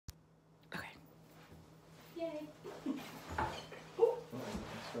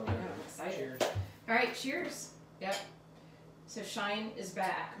All right, cheers. Yep. So Shine is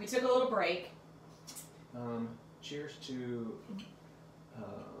back. We took a little break. Cheers to.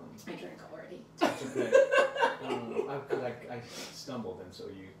 I drank already. That's okay. I stumbled, and so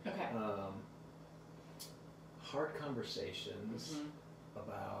you. Okay. Hard conversations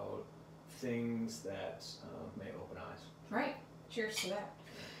about things that may open eyes. Right. Cheers to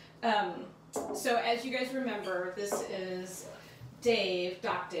that. So as you guys remember, this is Dave,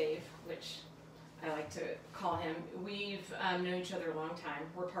 Doc Dave, which I like to call him. We've known each other a long time.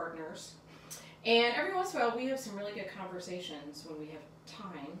 We're partners. And every once in a while, we have some really good conversations when we have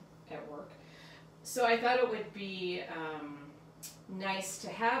time at work. So I thought it would be nice to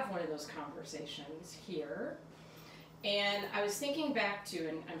have one of those conversations here. And I was thinking back to,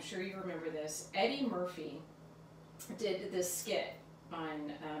 and I'm sure you remember this, Eddie Murphy did this skit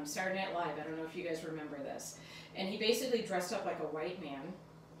on Saturday Night Live. I don't know if you guys remember this. And he basically dressed up like a white man,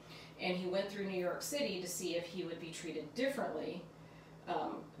 and he went through New York City to see if he would be treated differently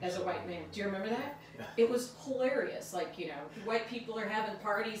as a white man. Do you remember that? Yeah. It was hilarious. Like, you know, white people are having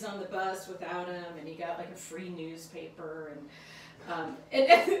parties on the bus without him, and he got like a free newspaper, and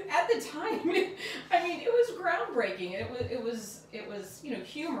at the time, I mean, it was groundbreaking. It was you know,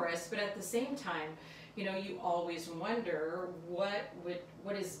 humorous, but at the same time, you know, you always wonder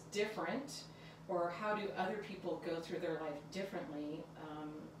what is different, or how do other people go through their life differently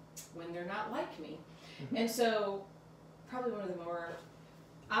when they're not like me. And so, probably one of the more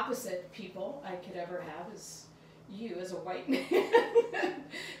opposite people I could ever have is you as a white man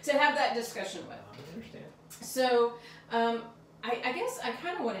to have that discussion with. I understand. So, I guess I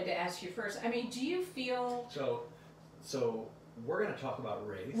kind of wanted to ask you first. I mean, do you feel... So we're going to talk about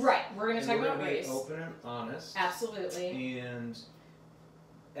race. Right, we're going to talk about race. We're going to be open and honest. Absolutely. And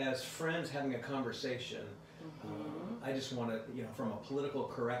as friends having a conversation, I just want to, you know, from a political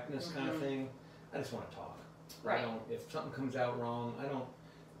correctness kind of thing, I just want to talk. Right. If something comes out wrong,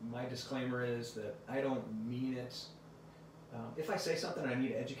 my disclaimer is that I don't mean it. If I say something I need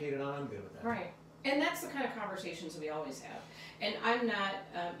to educate it on, I'm good with that. Right. And that's the kind of conversations we always have. And I'm not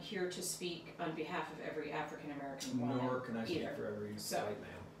here to speak on behalf of every African American woman. Nor can I speak either. for every white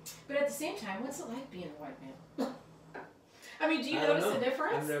man. But at the same time, what's it like being a white man? I mean, do you notice a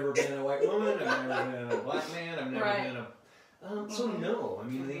difference? I've never been a white woman. I've never been a black man. I've never been a... So no. I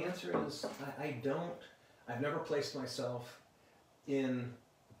mean, the answer is I don't... I've never placed myself in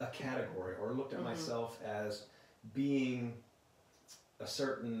a category or looked at myself as being a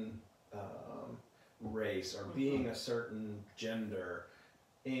certain race or being a certain gender.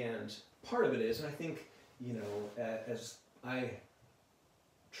 And part of it is, and I think, you know, as I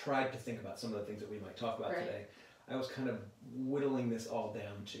tried to think about some of the things that we might talk about today, I was kind of whittling this all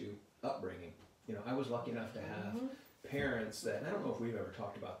down to upbringing. You know, I was lucky enough to have parents that, and I don't know if we've ever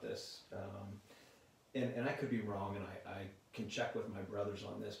talked about this, and I could be wrong, and I can check with my brothers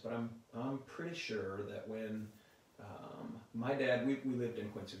on this, but I'm pretty sure that when my dad, we lived in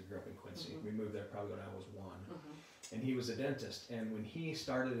Quincy, we grew up in Quincy, we moved there probably when I was 1, and he was a dentist, and when he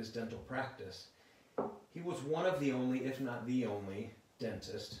started his dental practice, he was one of the only, if not the only,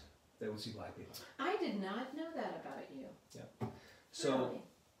 dentist that would see black people. I did not know that about you. Yeah. So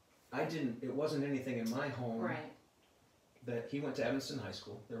really? It wasn't anything in my home that he went to Evanston High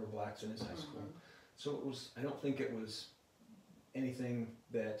School. There were blacks in his high school. So it was, I don't think it was anything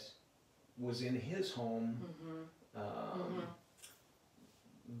that was in his home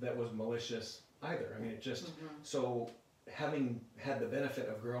that was malicious either. I mean, it just, so having had the benefit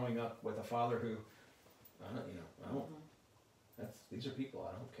of growing up with a father who, these are people,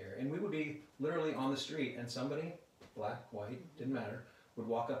 I don't care. And we would be literally on the street and somebody, black, white, didn't matter, would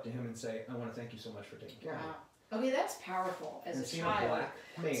walk up to him and say, I want to thank you so much for taking care of me. Okay, that's powerful as a child, a black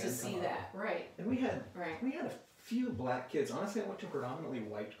man to see that, right. And we had a few black kids. Honestly, I went to a predominantly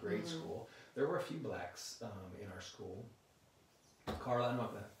white grade school. There were a few blacks in our school. Carla, I'm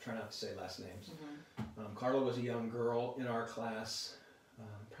not going to try not to say last names. Carla was a young girl in our class,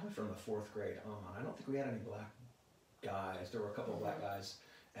 probably from the 4th grade on. I don't think we had any black guys. There were a couple of black guys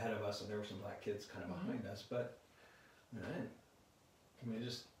ahead of us, and there were some black kids kind of behind us. But I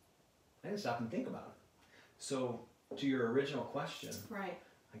didn't stop and think about it. So, to your original question,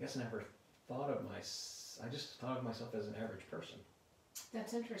 I guess I never thought of I just thought of myself as an average person.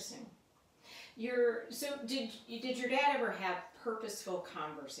 That's interesting. So did your dad ever have purposeful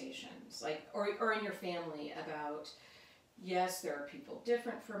conversations, like, or in your family about, yes, there are people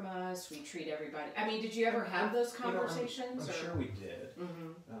different from us, we treat everybody, I mean, did you ever have those conversations? I'm sure we did.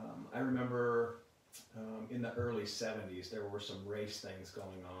 I remember in the early 70s there were some race things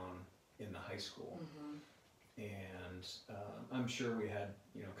going on in the high school. And I'm sure we had,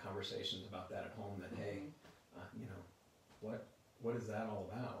 you know, conversations about that at home that, hey, you know, what is that all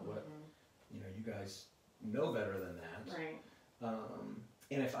about? What, you know, you guys know better than that. Right.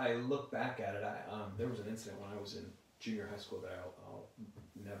 And if I look back at it, there was an incident when I was in junior high school that I'll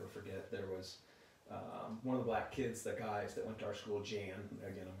never forget. There was one of the black kids, the guys that went to our school, Jan,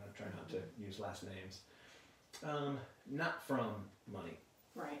 again, I'm going to try not to use last names, not from money.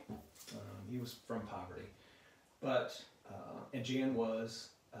 Right. He was from poverty. But, and Jan was,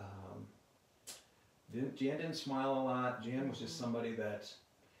 Jan didn't smile a lot. Jan was just somebody that,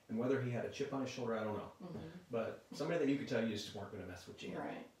 and whether he had a chip on his shoulder, I don't know. But somebody that you could tell you just weren't going to mess with Jan.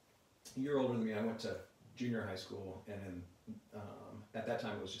 Right. A year older than me, I went to junior high school, and at that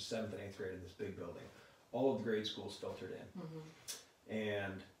time it was just 7th and 8th grade in this big building. All of the grade schools filtered in.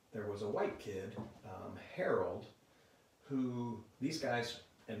 And there was a white kid, Harold, who these guys,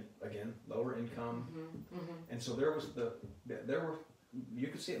 and again, lower income, and so there were, you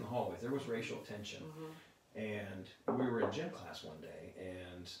could see it in the hallways, there was racial tension. And we were in gym class one day,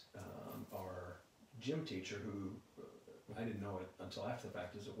 and our gym teacher, who I didn't know it until after the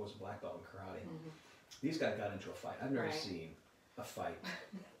fact, was a black belt in karate. These guys got into a fight. I've never seen a fight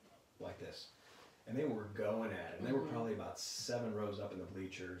like this. And they were going at it. And they were probably about 7 rows up in the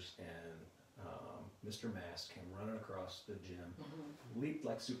bleachers, and Mr. Mask came running across the gym, leaped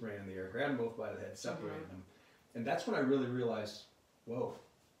like Superman in the air, grabbed them both by the head, separated them. And that's when I really realized, whoa,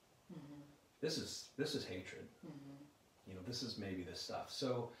 this is hatred. You know, this is maybe this stuff.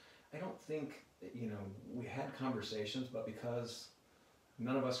 So I don't think, you know, we had conversations, but because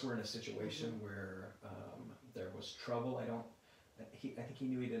none of us were in a situation where there was trouble, I think he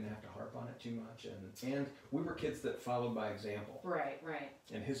knew he didn't have to harp on it too much, and we were kids that followed by example. Right.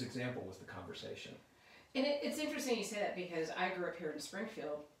 And his example was the conversation. And it's interesting you say that, because I grew up here in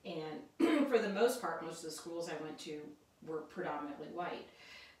Springfield, and for the most part, most of the schools I went to were predominantly white.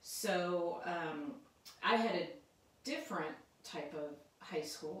 So I had a different type of high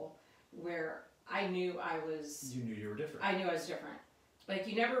school where I knew I was... You knew you were different. I knew I was different. Like,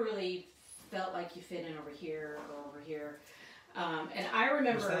 you never really felt like you fit in over here or over here. And I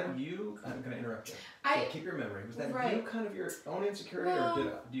remember... Was that you? I'm going to interrupt you. So keep your memory. Was that you, kind of your own insecurity,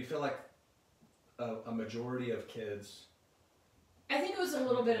 or do you feel like a majority of kids... I think it was a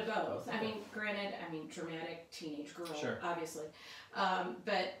little bit of both. I mean, granted, dramatic teenage girl, obviously.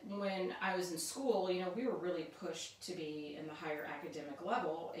 But when I was in school, you know, we were really pushed to be in the higher academic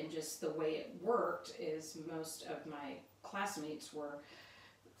level, and just the way it worked is most of my classmates were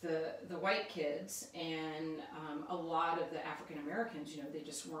the white kids, and a lot of the African Americans, you know, they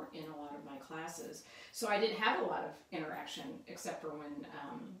just weren't in a lot of my classes. So I didn't have a lot of interaction, except for when,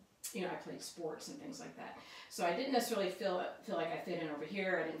 you know, I played sports and things like that. So I didn't necessarily feel like I fit in over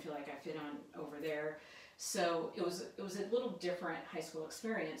here. I didn't feel like I fit on over there. So it was a little different high school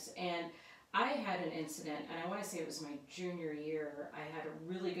experience. And I had an incident, and I want to say it was my junior year. I had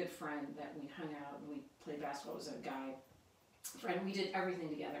a really good friend that we hung out and we played basketball. It was a guy friend. We did everything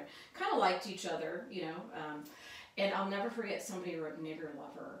together. Kind of liked each other, you know. And I'll never forget, somebody wrote "nigger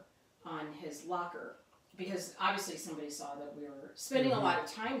lover" on his locker, because obviously somebody saw that we were spending a lot of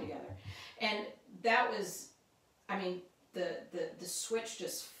time together. And that was, I mean, the switch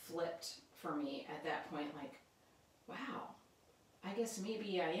just flipped for me at that point. Like, wow, I guess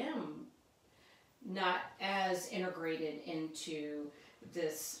maybe I am not as integrated into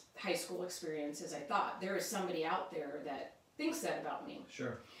this high school experience as I thought. There is somebody out there that thinks that about me.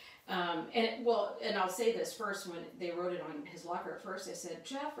 Sure. And I'll say this first, when they wrote it on his locker at first, I said,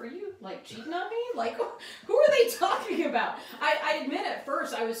 Jeff, are you like cheating on me? Like, who are they talking about? I admit at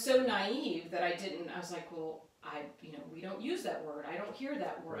first I was so naive that I was like, well, you know, we don't use that word. I don't hear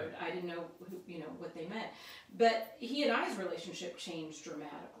that word. Right. I didn't know you know, what they meant. But he and I's relationship changed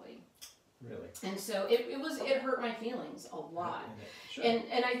dramatically. Really? And so it hurt my feelings a lot. Sure.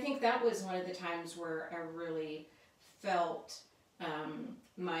 And I think that was one of the times where I really felt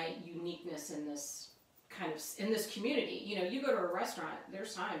my uniqueness in this community. You know, you go to a restaurant,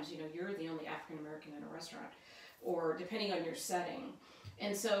 there's times, you know, you're the only African American in a restaurant, or depending on your setting.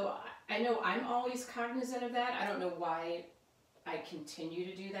 And so I know I'm always cognizant of that. I don't know why I continue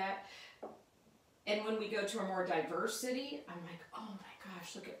to do that. And when we go to a more diverse city, I'm like, oh my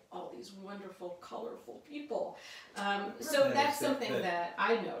gosh, look at all these wonderful, colorful people. So that's something that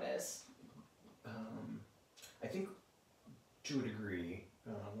I notice. I think to a degree,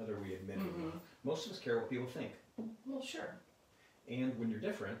 whether we admit it or not, most of us care what people think. Well, sure. And when you're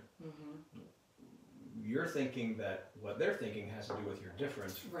different, you're thinking that what they're thinking has to do with your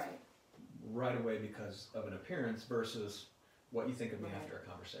difference right away because of an appearance versus what you think of me after a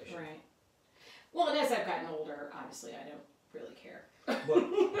conversation. Right. Well, and as I've gotten older, obviously I don't really care.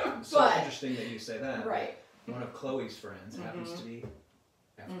 Well, so But- interesting that you say that. Right. One of Chloe's friends happens to be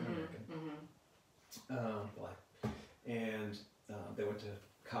African American, black, and they went to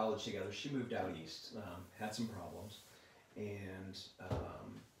college together. She moved out east, had some problems, and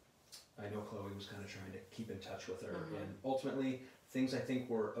I know Chloe was kind of trying to keep in touch with her, and ultimately things I think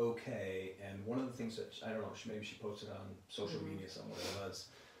were okay. And one of the things that I don't know, maybe she posted on social media somewhere, was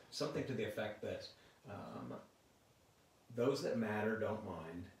something to the effect that those that matter don't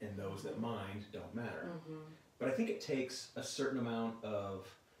mind, and those that mind don't matter. But I think it takes a certain amount of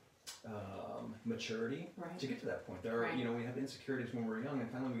maturity Right. to get to that point. There are, Right. you know, we have insecurities when we're young, and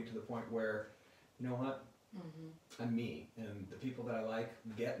finally we get to the point where, you know what, I'm me, and the people that I like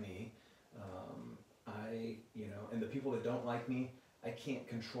get me. And the people that don't like me, I can't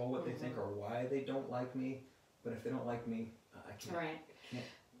control what they think or why they don't like me. But if they don't like me, I can't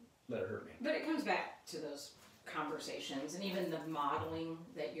let it hurt me. But it comes back to those conversations and even the modeling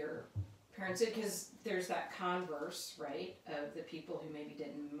that your parents did, because there's that converse, right, of the people who maybe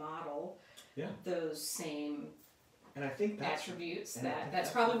didn't model those same And I think that's attributes. and I think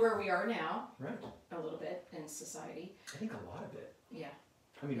That's probably where we are now, right. a little bit in society. I think a lot of it. Yeah.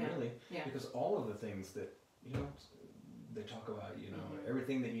 I mean, really, Yeah. because all of the things that, you know, they talk about, you know,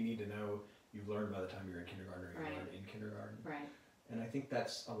 everything that you need to know, you've learned by the time you're in kindergarten or you learned in kindergarten. Right. And I think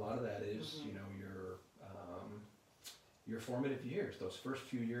that's a lot of that is, you know, your formative years, those first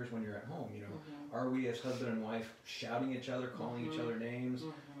few years when you're at home. You know, are we as husband and wife shouting at each other, calling each other names?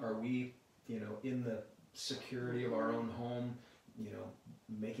 Are we, you know, in the security of our own home, you know,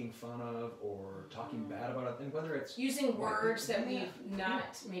 making fun of or talking bad about it? And whether it's using words that we've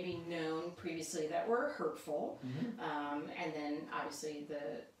not maybe known previously that were hurtful, and then obviously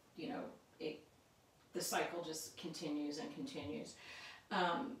the cycle just continues and continues.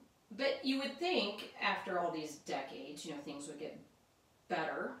 But you would think after all these decades, you know, things would get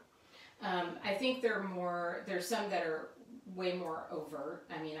better. I think there's some that are way more overt.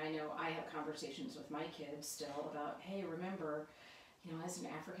 I mean, I know I have conversations with my kids still about, hey, remember, you know, as an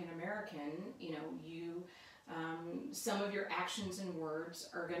African American, you know, some of your actions and words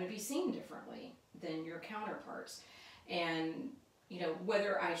are going to be seen differently than your counterparts. And, you know,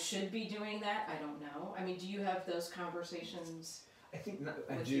 whether I should be doing that, I don't know. I mean, do you have those conversations? I think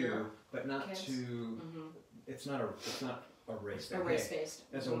I with do, your but not kids? to. It's not a race thing. A race-based.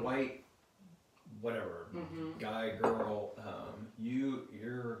 As a white, whatever guy, girl,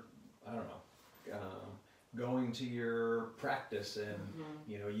 you're I don't know, going to your practice, and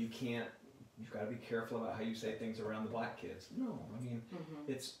you know you can't. You've got to be careful about how you say things around the black kids. No, I mean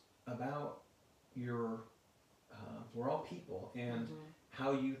it's about your. We're all people, and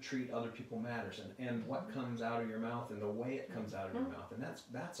how you treat other people matters, and what comes out of your mouth and the way it comes out of your mouth, and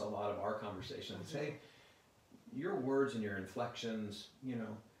that's a lot of our conversation. Say your words and your inflections, you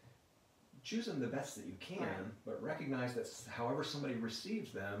know, choose them the best that you can, but recognize that however somebody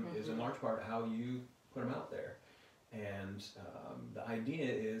receives them is in large part how you put them out there. And the idea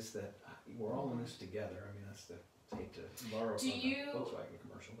is that we're all in this together. I mean, that's I hate to borrow from the Volkswagen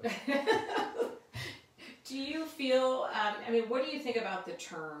commercial. But. Do you feel, I mean, what do you think about the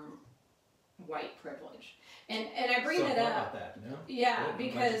term white privilege? And I bring that up. About that, no? Yeah, Good.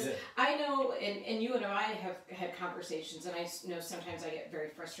 because I know, and you and I have had conversations, and I know sometimes I get very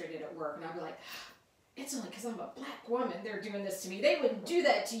frustrated at work, and I'll be like, it's only because I'm a black woman they're doing this to me. They wouldn't do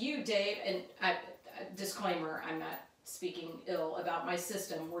that to you, Dave. And disclaimer, I'm not speaking ill about my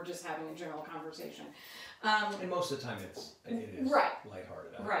system. We're just having a general conversation. And most of the time it is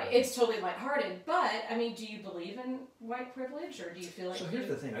lighthearted. Right, it's totally lighthearted. But, I mean, do you believe in white privilege, or do you feel like... So here's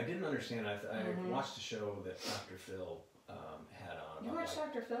the thing, I didn't understand. I watched a show that Dr. Phil had on. You watched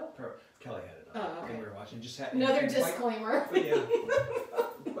Dr. Phil? Kelly had it on. Oh, okay. And we were watching. Just had another disclaimer. But yeah.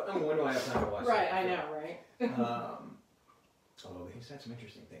 But I mean, when do I have time to watch Right, I know, right? Although he's had some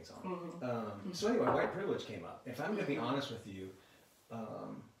interesting things on. So anyway, white privilege came up. If I'm going to be honest with you,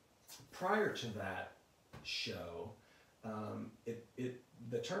 prior to that show,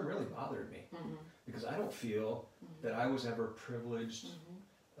 the term really bothered me because I don't feel that I was ever privileged,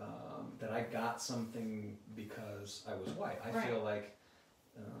 that I got something because I was white. I feel like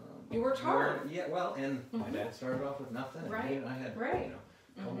you worked hard. Yeah, well, and my dad started off with nothing, and I had you know,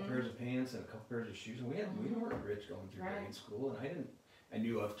 a couple pairs of pants and a couple pairs of shoes, and we weren't rich going through grade school, and I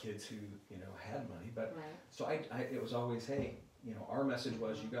knew of kids who, you know, had money, but so it was always, hey, you know, our message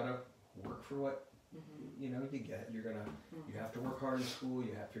was you gotta work for what you know you get. You're gonna you have to work hard in school.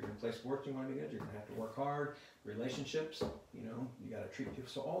 If you're gonna play sports, you want to be good. You're gonna have to work hard. Relationships, you know, you gotta treat people.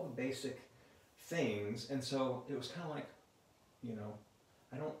 So all the basic things, and so it was kind of like, you know,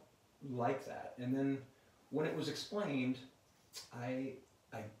 I don't like that. And then when it was explained, I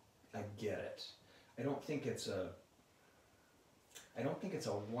get it. I don't think it's a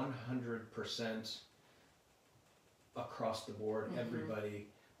 100% across the board, everybody,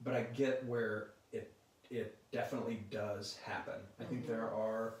 but I get where it definitely does happen. I think there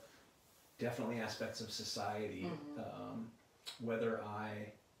are definitely aspects of society, whether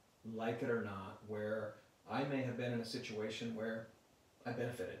I like it or not, where I may have been in a situation where I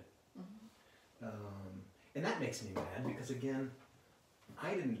benefited. And that makes me mad because, again,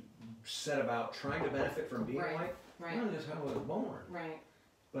 I didn't set about trying to benefit from being white. That's just how I was born.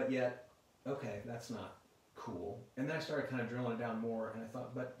 But yet, okay, that's not cool. And then I started kind of drilling it down more, and I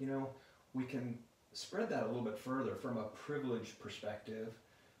thought, but you know, we can spread that a little bit further from a privileged perspective.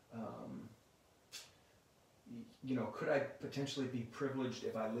 You know, could I potentially be privileged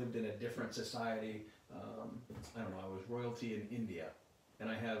if I lived in a different society? I don't know, I was royalty in India, and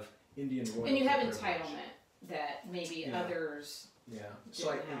I have Indian royalty. And you have privilege. entitlement that maybe others. Yeah. So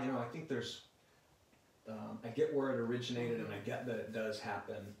I think there's. I get where it originated, and I get that it does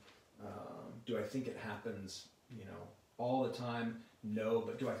happen. Do I think it happens, you know, all the time? No,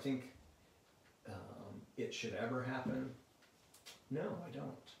 but do I think it should ever happen? No, I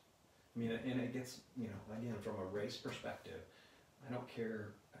don't. I mean, and it gets, you know, again, from a race perspective, I don't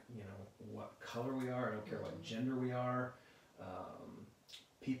care, you know, what color we are. I don't care what gender we are.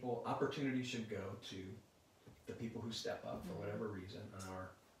 Opportunity should go to the people who step up for whatever reason and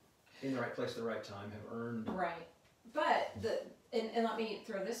are in the right place at the right time, have earned. Right. But and let me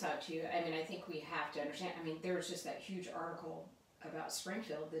throw this out to you. I mean, I think we have to understand. I mean, there was just that huge article about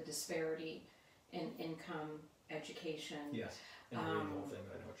Springfield, the disparity in income, education. Yes. And the whole thing,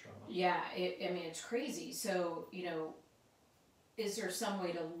 I know what you're talking about. Yeah. I mean, it's crazy. So, you know, is there some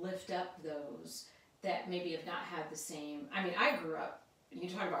way to lift up those that maybe have not had the same? I mean, I grew up. You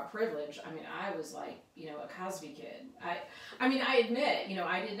talk about privilege. I mean, I was like, you know, a Cosby kid. I mean, I admit, you know,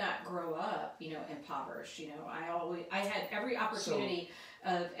 I did not grow up, you know, impoverished. You know, I had every opportunity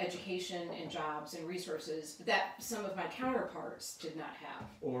of education and jobs and resources that some of my counterparts did not have.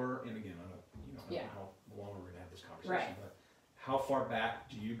 And again, I don't know how long we're gonna have this conversation, but how far back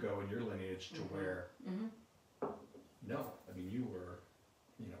do you go in your lineage to where? No, I mean, you were,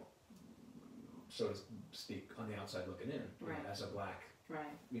 you know, so to speak, on the outside looking in, you know, as a black.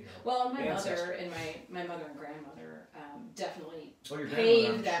 Right. You know, well, my mother and my mother and grandmother definitely your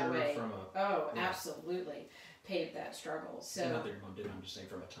paved that sure way. From Absolutely paved that struggle. So not that your mom did. I'm just saying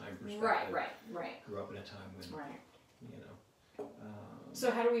from a time perspective. Right. Grew up in a time when you know.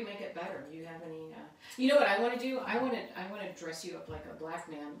 So how do we make it better? Do you have any? You know what I want to do? I want to dress you up like a black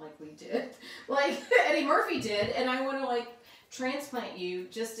man, like we did, like Eddie Murphy did, and I want to like transplant you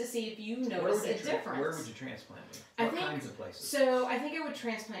just to see if you notice a difference. Where would you transplant me? What kinds of places? So I think I would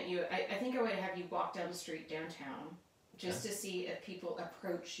transplant you. I think I would have you walk down the street downtown just to see if people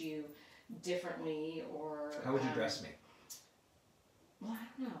approach you differently or. How would you dress me? Well,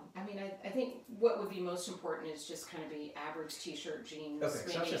 I don't know. I mean, I think what would be most important is just kind of be average t-shirt, jeans. Okay,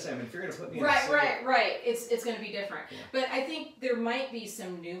 so I was just saying, if you're going to put me in right. It's going to be different. Yeah. But I think there might be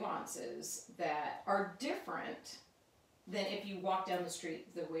some nuances that are different than if you walk down the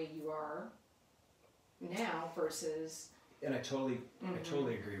street the way you are now versus. And I totally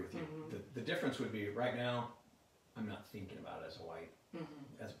agree with you. The difference would be right now, I'm not thinking about it as a white,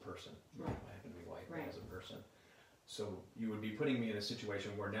 as a person. Right. I happen to be white, but as a person. So you would be putting me in a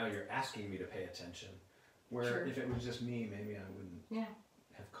situation where now you're asking me to pay attention. Where if it was just me, maybe I wouldn't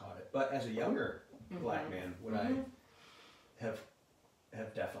have caught it. But as a younger black man, would I have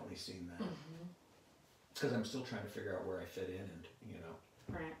definitely seen that? Because I'm still trying to figure out where I fit in, and you know,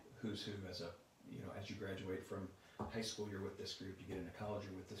 who's who as you graduate from high school, you're with this group. You get into college,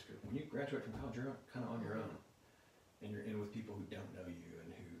 you're with this group. When you graduate from college, you're kind of on your own, and you're in with people who don't know you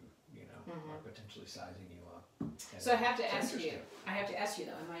and who are potentially sizing you up. So I have to ask you. I have to ask you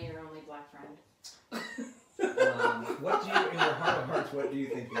though. Am I your only black friend? What do you, in your heart of hearts, what do you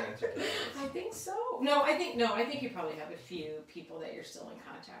think the answer to that is? I think so. No, I think you probably have a few people that you're still in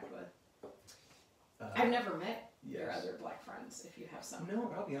contact with. I've never met your other black friends. If you have some. No,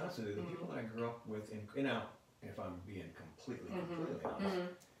 I'll be honest with you. The people that I grew up with, if I'm being completely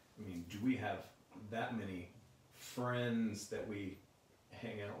honest, I mean, do we have that many friends that we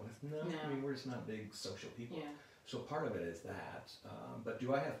hang out with? No. I mean, we're just not big social people. Yeah. So part of it is that. But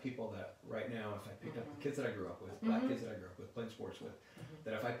do I have people that right now, if I picked up the kids that I grew up with, black kids that I grew up with, played sports with,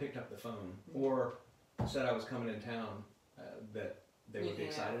 that if I picked up the phone or said I was coming in town, that they would be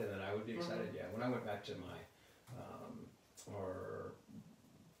excited and that I would be excited? Yeah. When I went back to my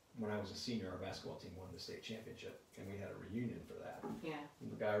when I was a senior, our basketball team won the state championship, and we had a reunion for that. Yeah.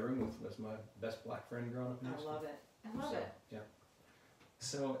 And the guy I roomed with was my best black friend growing up in high school. I love it. I love it. Yeah.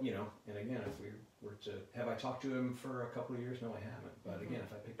 So, you know, and again, if we were to, have I talked to him for a couple of years? No, I haven't. But again,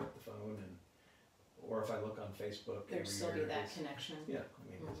 if I picked up the phone or if I look on Facebook There'd every still year, be that connection. Yeah, I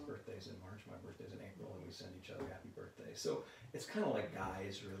mean, his birthday's in March, my birthday's in April, and we send each other happy birthday. So it's kind of like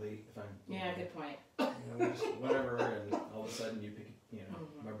guys, really. If I'm, Good point. you know, just whatever, and all of a sudden you pick, you know,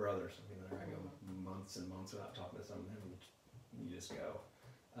 my brother or something. There I go months and months without talking to someone, and you just go.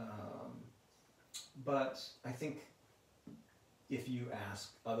 But I think if you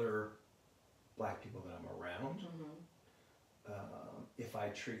ask other black people that I'm around, if I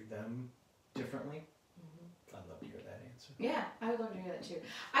treat them differently, I'd love to hear that answer. Yeah, I would love to hear that too.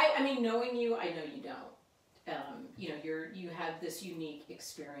 I mean, knowing you, I know you don't. You know, you have this unique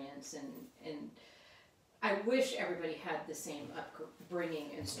experience, and I wish everybody had the same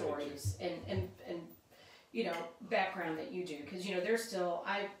upbringing and stories and you know, background that you do, because you know, there's still,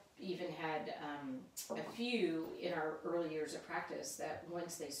 I've even had a few in our early years of practice that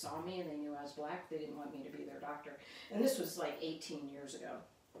once they saw me and they knew I was black, they didn't want me to be their doctor, and this was like 18 years ago.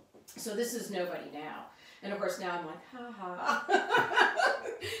 So this is nobody now. And of course now I'm like, ha ha,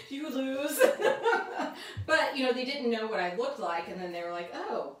 you lose. But, you know, they didn't know what I looked like, and then they were like,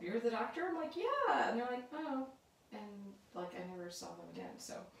 oh, you're the doctor? I'm like, yeah. And they're like, oh. And, like, I never saw them again,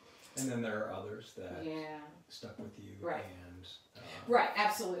 so. And then there are others that stuck with you right. and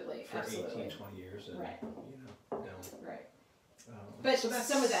absolutely, for absolutely. 18, 20 years and, right. you know, don't. Right. But so that's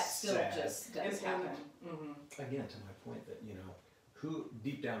some of that still sad. just does happen. Again, to my point that, you know, who,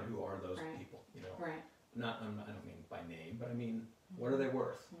 deep down, who are those people, you know? Right. I don't mean by name, but I mean, what are they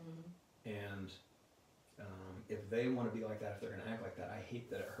worth? And if they want to be like that, if they're going to act like that, I hate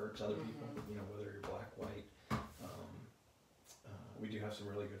that it hurts other people, you know, whether you're black, white. We do have some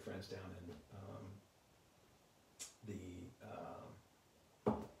really good friends down in the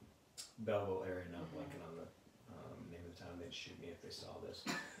Belleville area, not blanking on the name of the town. They'd shoot me if they saw this.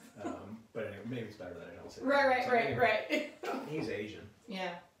 But anyway, maybe it's better that I don't say that. Right. He's Asian.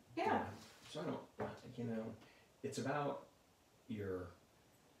 Yeah. So I don't, you know, it's about your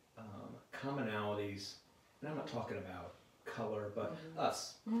commonalities, and I'm not talking about color, but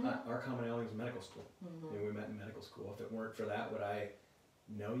us. Our commonality is medical school. You know, we met in medical school. If it weren't for that, would I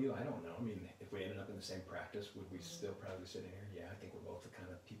know you? I don't know. I mean, if we ended up in the same practice, would we still probably be sitting here? Yeah, I think we're both the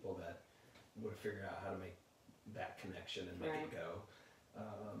kind of people that would figure out how to make that connection and make it go.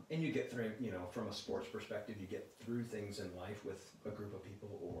 And you get through, you know, from a sports perspective, you get through things in life with a group of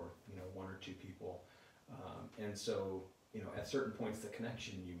people or, you know, one or two people. And so, you know, at certain points, the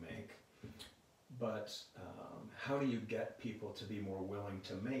connection you make, but how do you get people to be more willing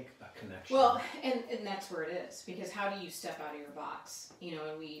to make a connection? Well, and that's where it is, because how do you step out of your box? You know,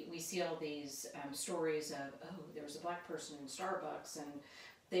 and we see all these stories of, oh, there was a black person in Starbucks and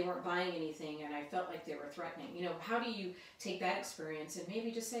they weren't buying anything and I felt like they were threatening. You know, how do you take that experience and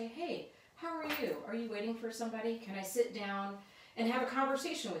maybe just say, hey, how are you? Are you waiting for somebody? Can I sit down and have a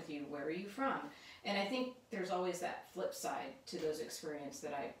conversation with you? Where are you from? And I think there's always that flip side to those experiences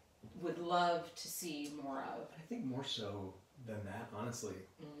that I would love to see more of. I think more so than that, honestly.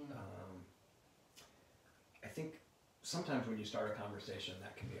 I think sometimes when you start a conversation,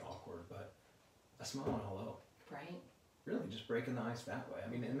 that can be awkward, but a smile and hello. Right. Really, just breaking the ice that way. I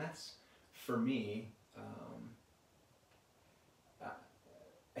mean, and that's, for me,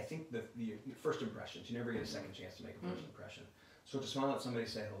 I think the first impressions, you never get a second chance to make a first impression. So to smile at somebody,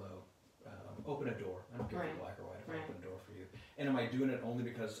 say hello, open a door. I don't care if you're black or white, if I open a door for you. And am I doing it only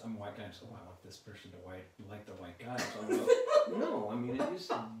because I'm a white guy and so, wow, I want this person to like the white guy? So I'm like, no, I mean, it's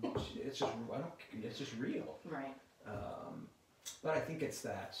just real. Right. But I think it's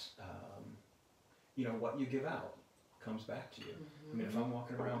that, you know, what you give out comes back to you. I mean, if I'm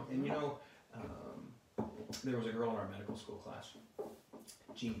walking around, and you know, there was a girl in our medical school class,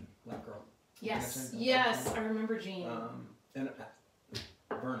 Jean, black girl. Yes, I remember Jean. And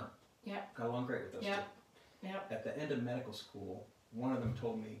Verna. Yep. Got along great with those two. At the end of medical school, one of them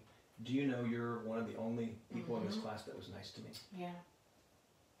told me, do you know you're one of the only people in this class that was nice to me? Yeah.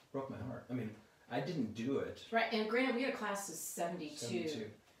 Broke my heart. I mean, I didn't do it. Right, and granted, we had a class of 72.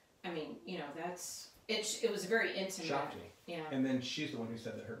 I mean, you know, it was very intimate. Shocked me. Yeah. And then she's the one who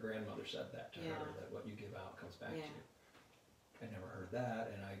said that her grandmother said that to her, that what you give out comes back to you. I never heard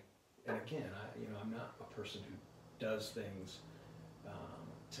that, and again, I'm not a person who does things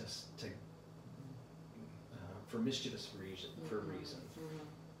for mischievous reasons. You know,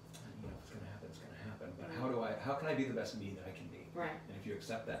 if it's going to happen, it's going to happen. But how can I be the best me that I can be? Right. And if you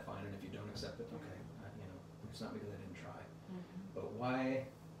accept that, fine. And if you don't accept it, okay. You know, it's not because I didn't try. But why?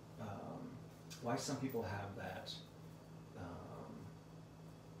 why some people have that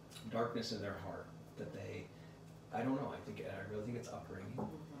darkness in their heart that they, I don't know, I really think it's upbringing.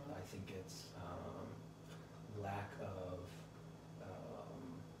 Mm-hmm. I think it's lack of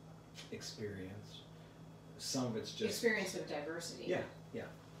experience. Some of it's just experience of diversity. Yeah.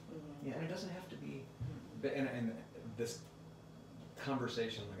 Mm-hmm. Yeah, and it doesn't have to be, but and this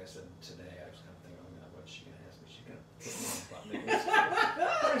conversation, like I said today, I was kind of thinking, oh God, what's she gonna ask me? She's gonna put me on the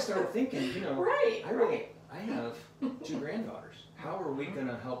spot. But I started thinking, you know, I have 2 granddaughters. How are we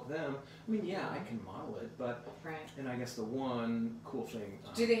gonna help them? I mean, yeah, I can model it, but and I guess the one cool thing.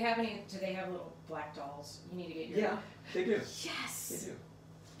 Do they have little black dolls? You need to get your. Yeah, they do. Yes. They do.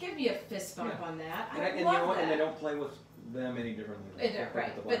 Give me a fist bump on that. I love you know what? that. And they don't play with them any differently.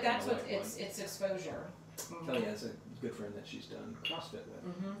 Right, but that's what it's exposure. Mm-hmm. Kelly has a good friend that she's done CrossFit with.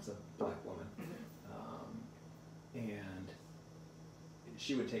 Mm-hmm. It's a black woman, and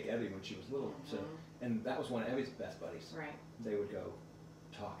she would take Evie when she was little. Mm-hmm. So, and that was one of Evie's best buddies. Right. They would go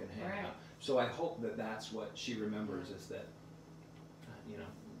talk and hang out. So I hope that that's what she remembers is that, you know,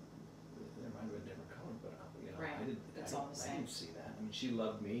 there might have been different color, but you know, I didn't see that. I mean, she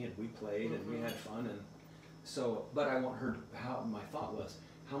loved me, and we played, and we had fun, and so. But I want her. My thought was,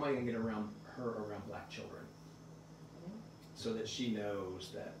 how am I going to get around black children, so that she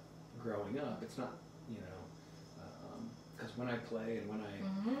knows that growing up, it's not, you know. Because when I play and when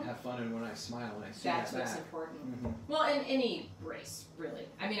I have fun and when I smile and I see that's that what's back. important. Mm-hmm. Well, in any race, really.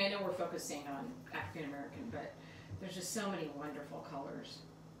 I mean, I know we're focusing on African American, but there's just so many wonderful colors.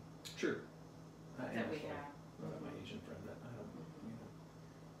 True. That we have. My Asian friend that I don't, you know.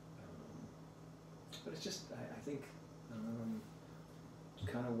 But it's just, I think,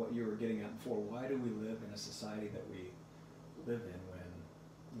 kind of what you were getting at before. Why do we live in a society that we live in when,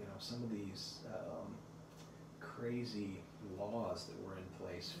 you know, some of these crazy laws that were in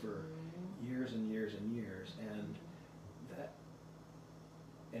place for years and years and years, and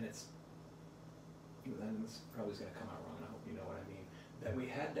it's, and this probably is going to come out wrong, I hope you know what I mean, that we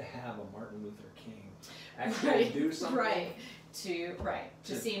had to have a Martin Luther King actually do something.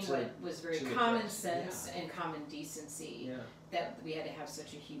 To seem what was very common sense and common decency, that we had to have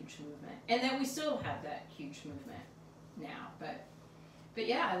such a huge movement, and that we still have that huge movement now, but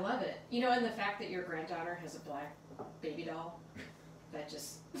yeah, I love it. You know, and the fact that your granddaughter has a black baby doll, that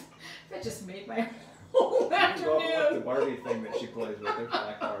just made my whole afternoon. Well, the Barbie thing that she plays with, there's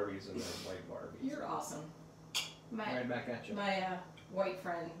black Barbies and there's white Barbies. You're awesome. Right back at you. My white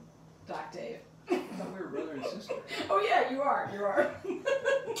friend, Doc Dave. I thought we were brother and sister. Oh yeah, you are.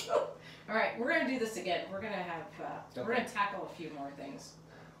 All right, we're gonna do this again. We're gonna have we're gonna tackle a few more things.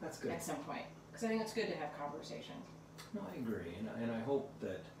 That's good. At some point, because I think it's good to have conversation. No, I agree, and I hope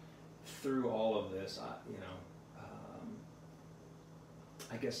that through all of this, you know,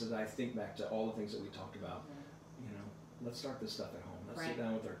 I guess as I think back to all the things that we talked about, you know, let's start this stuff at home. Let's sit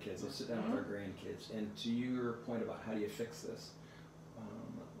down with our kids. Let's sit down with our grandkids. And to your point about how do you fix this,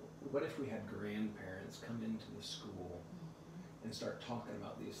 what if we had grandparents come into the school and start talking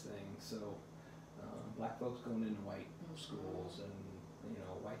about these things? So black folks going into white schools, and you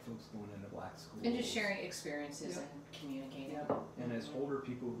know, white folks going into black schools, and just sharing experiences and communicating. And as older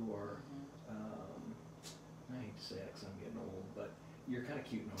people who are, I hate to say it because I'm getting old, but you're kind of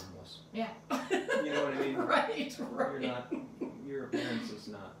cute and harmless. Yeah. You know what I mean? Right. You're not. Your appearance is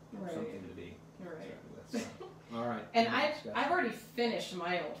not something to be. Right. With, all right. And I've already finished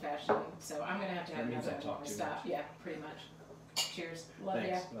my old fashioned, so I'm gonna have to have that means another I talk too stop. much. Yeah, pretty much. Cheers. Love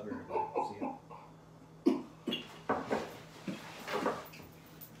Thanks. ya. Love everybody. See ya.